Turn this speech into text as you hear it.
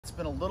It's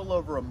been a little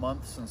over a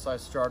month since I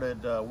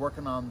started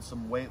working on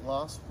some weight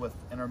loss with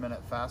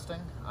intermittent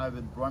fasting. I've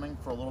been running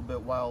for a little bit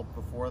while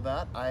before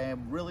that. I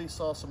really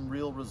saw some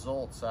real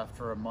results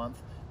after a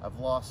month. I've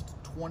lost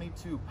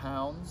 22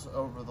 pounds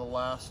over the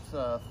last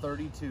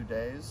 32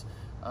 days,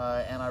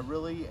 and I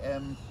really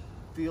am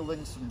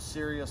feeling some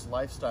serious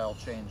lifestyle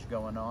change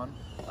going on.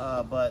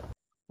 But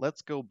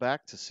let's go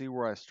back to see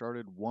where I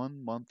started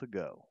 1 month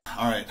ago.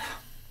 All right.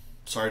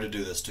 Sorry to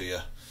do this to you,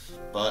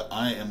 but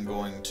I am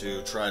going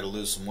to try to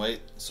lose some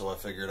weight, so I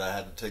figured I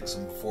had to take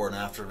some before and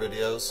after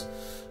videos.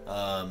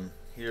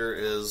 Here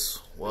is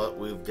what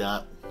we've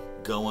got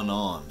going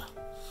on.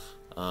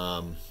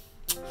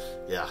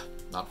 Yeah,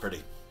 not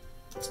pretty.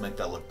 Let's make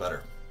that look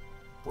better.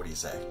 What do you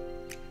say?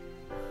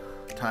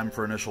 time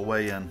for initial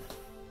weigh-in.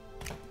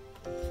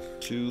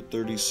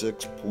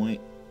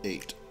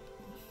 236.8.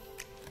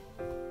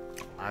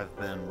 I've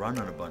been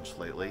running a bunch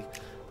lately,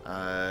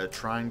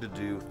 trying to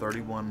do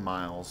 31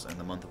 miles in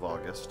the month of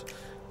August,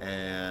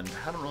 and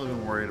haven't really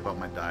been worried about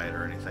my diet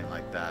or anything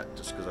like that,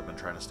 just because I've been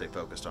trying to stay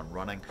focused on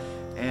running,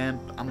 and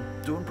I'm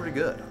doing pretty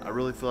good. I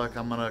really feel like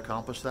I'm going to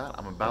accomplish that.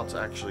 I'm about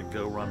to actually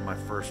go run my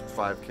first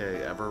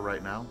 5K ever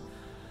right now.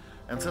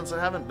 And since I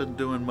haven't been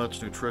doing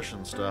much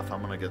nutrition stuff,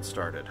 I'm going to get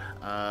started.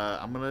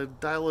 I'm going to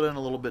dial it in a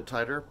little bit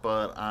tighter,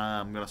 but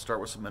I'm going to start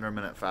with some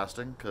intermittent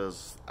fasting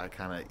because I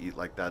kind of eat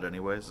like that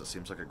anyways. It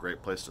seems like a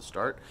great place to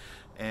start.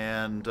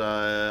 And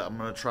I'm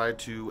going to try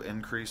to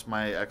increase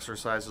my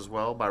exercise as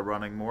well by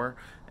running more,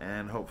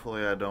 and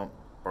hopefully I don't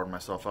burn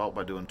myself out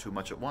by doing too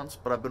much at once.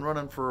 But I've been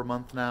running for a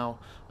month now,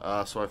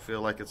 so I feel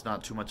like it's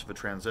not too much of a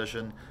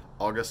transition.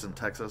 August in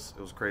Texas,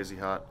 it was crazy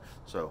hot,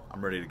 so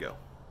I'm ready to go.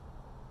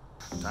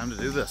 Time to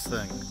do this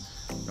thing.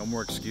 No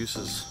more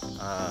excuses.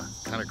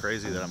 Kind of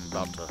crazy that I'm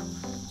about to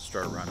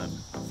start running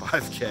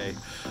 5K,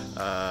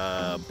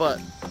 but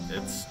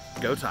it's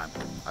go time.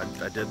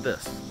 I did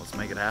this. Let's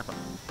make it happen.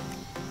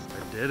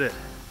 I did it.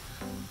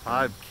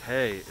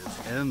 5K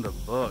is in the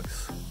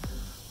books.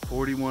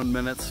 41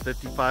 minutes,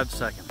 55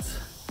 seconds.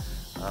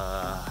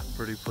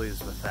 Pretty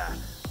pleased with that.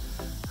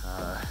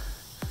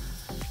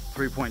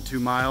 3.2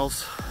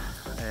 miles,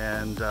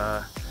 and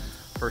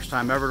first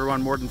time ever to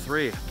run more than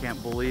 3. Can't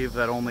believe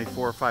that only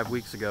 4 or 5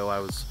 weeks ago I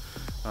was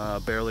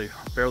barely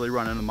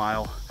running a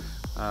mile.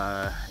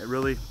 It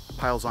really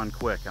piles on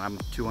quick, and I'm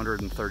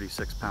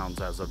 236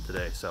 pounds as of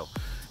today. So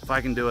if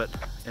I can do it,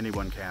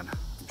 anyone can.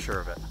 I'm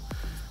sure of it.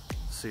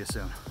 See you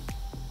soon.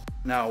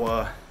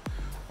 Now,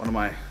 one of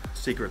my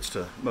secrets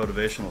to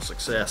motivational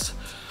success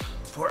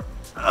for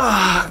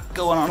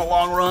going on a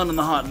long run in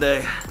the hot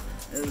day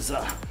is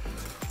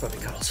puppy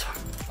cuddles.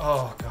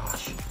 Oh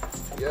gosh.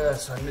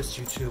 Yes, I missed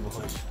you too,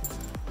 boys.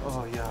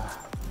 Oh, yeah.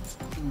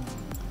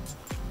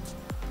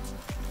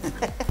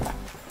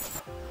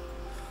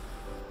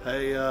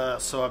 Hey,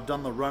 so I've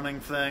done the running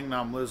thing.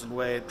 Now I'm losing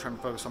weight, trying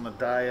to focus on the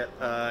diet.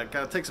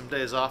 Gotta take some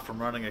days off from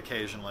running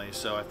occasionally,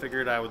 so I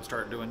figured I would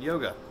start doing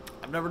yoga.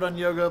 I've never done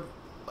yoga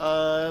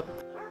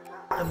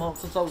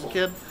since I was a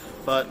kid,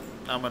 but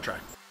I'm gonna try.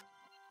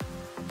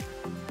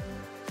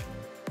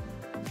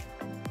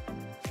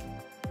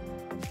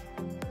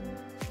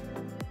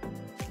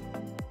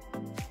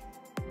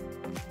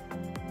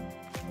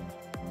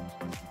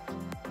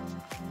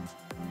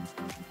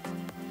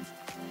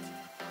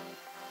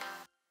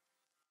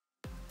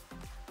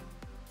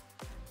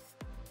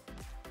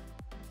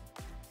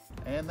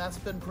 And that's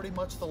been pretty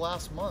much the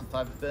last month.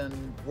 I've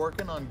been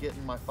working on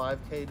getting my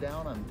 5K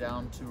down. I'm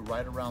down to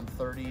right around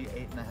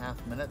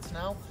 38.5 minutes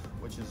now,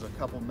 which is a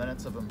couple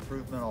minutes of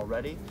improvement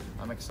already.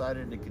 I'm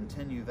excited to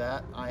continue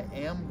that. I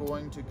am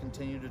going to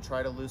continue to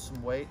try to lose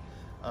some weight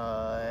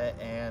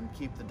and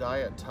keep the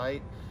diet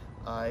tight.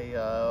 I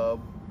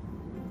am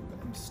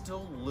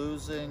still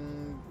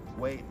losing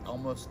weight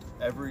almost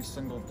every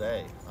single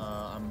day.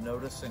 I'm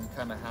noticing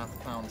kind of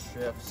half-pound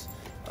shifts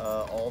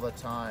all the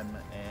time,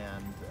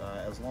 and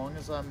as long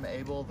as I'm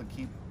able to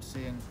keep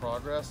seeing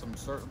progress, I'm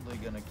certainly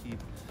going to keep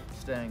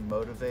staying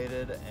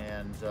motivated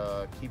and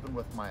keeping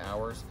with my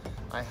hours.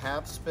 I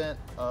have spent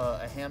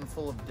a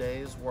handful of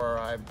days where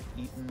I've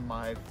eaten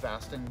my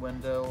fasting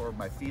window or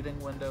my feeding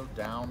window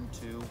down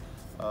to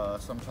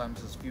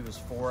sometimes as few as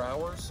 4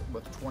 hours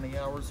with 20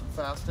 hours of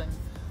fasting.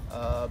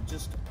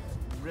 Just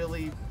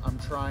really, I'm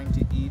trying to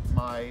eat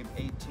my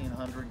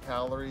 1,800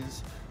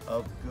 calories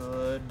of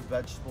good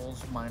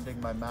vegetables, minding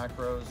my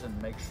macros,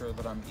 and make sure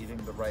that I'm eating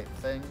the right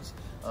things.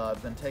 I've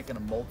been taking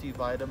a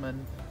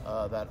multivitamin,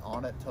 that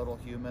On It Total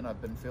Human.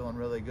 I've been feeling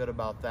really good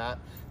about that,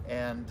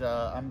 and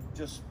I'm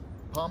just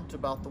pumped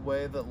about the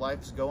way that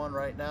life's going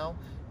right now,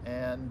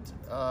 and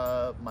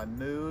my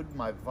mood,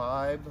 my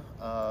vibe,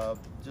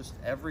 just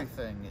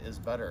everything is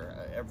better.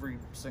 Every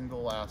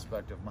single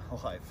aspect of my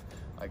life,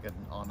 I can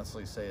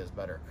honestly say, is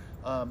better.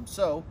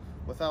 So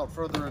without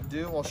further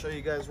ado, I'll show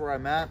you guys where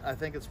I'm at. I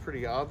think it's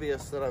pretty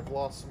obvious that I've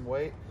lost some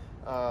weight.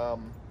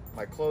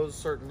 My clothes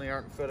certainly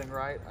aren't fitting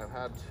right. I've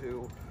had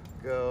to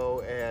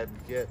go and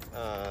get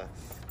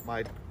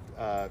my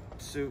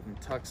suit and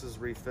tuxes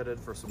refitted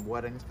for some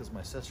weddings because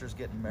my sister's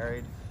getting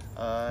married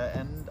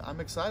and I'm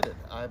excited.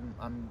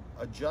 I'm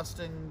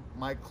adjusting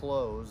my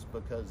clothes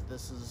because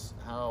this is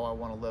how I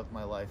want to live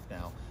my life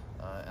now.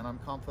 And I'm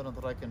confident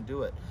that I can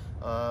do it.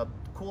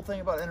 Cool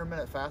thing about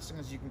intermittent fasting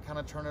is you can kind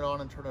of turn it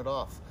on and turn it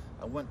off.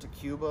 I went to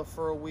Cuba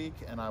for a week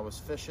and I was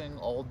fishing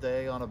all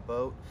day on a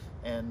boat,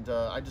 and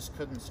I just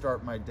couldn't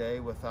start my day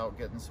without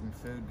getting some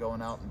food,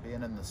 going out and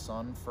being in the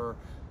sun for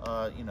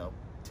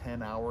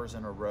 10 hours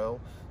in a row.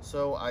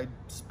 So I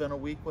spent a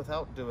week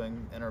without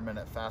doing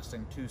intermittent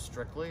fasting too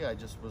strictly. I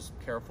just was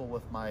careful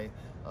with my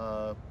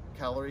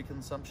calorie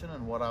consumption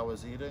and what I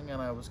was eating,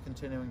 and I was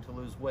continuing to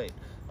lose weight.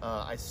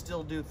 I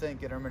still do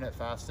think intermittent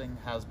fasting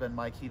has been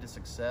my key to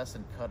success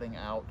in cutting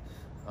out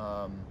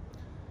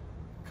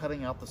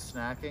the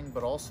snacking,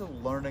 but also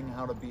learning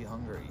how to be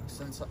hungry.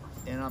 Since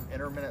I'm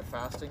intermittent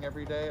fasting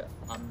every day,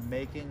 I'm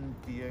making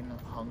being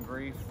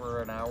hungry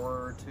for an hour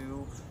or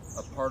two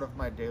a part of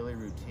my daily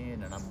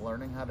routine, and I'm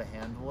learning how to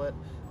handle it,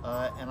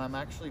 and I'm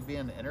actually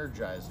being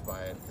energized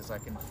by it because I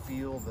can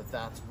feel that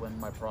that's when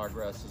my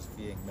progress is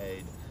being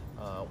made.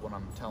 When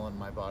I'm telling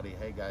my body,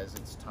 hey guys,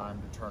 it's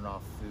time to turn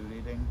off food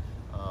eating.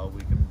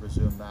 We can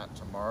resume that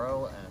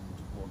tomorrow and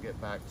we'll get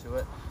back to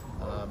it.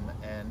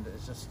 And it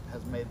just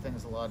has made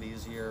things a lot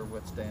easier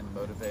with staying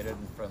motivated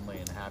and friendly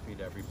and happy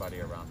to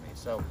everybody around me.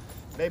 So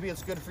maybe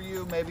it's good for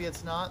you, maybe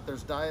it's not.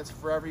 There's diets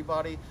for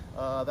everybody.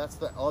 That's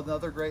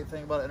another great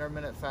thing about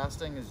intermittent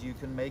fasting is you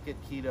can make it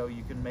keto,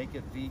 you can make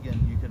it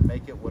vegan, you can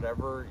make it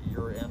whatever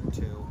you're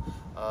into.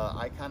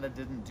 I kind of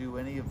didn't do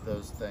any of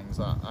those things.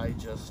 I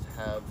just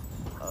have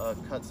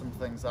cut some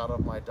things out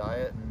of my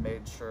diet and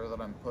made sure that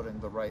I'm putting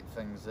the right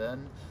things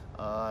in,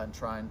 and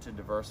trying to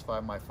diversify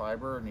my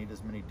fiber and eat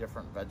as many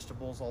different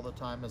vegetables all the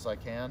time as I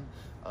can,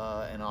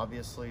 and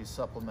obviously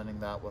supplementing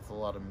that with a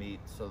lot of meat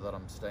so that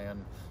I'm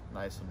staying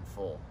nice and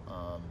full.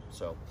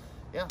 So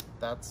yeah,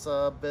 that's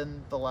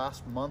been the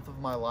last month of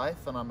my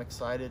life, and I'm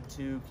excited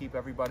to keep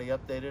everybody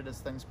updated as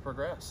things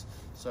progress.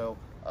 So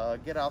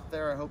get out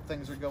there. I hope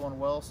things are going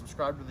well.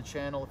 Subscribe to the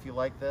channel if you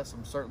like this.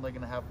 I'm certainly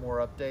going to have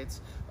more updates,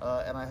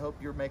 and I hope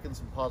you're making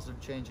some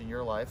positive change in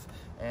your life.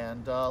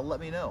 And let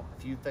me know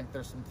if you think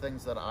there's some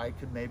things that I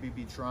could maybe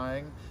be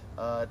trying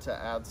to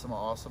add some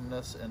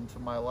awesomeness into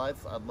my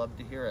life. I'd love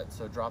to hear it.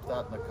 So drop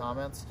that in the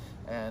comments,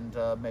 and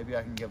maybe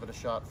I can give it a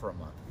shot for a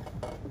month.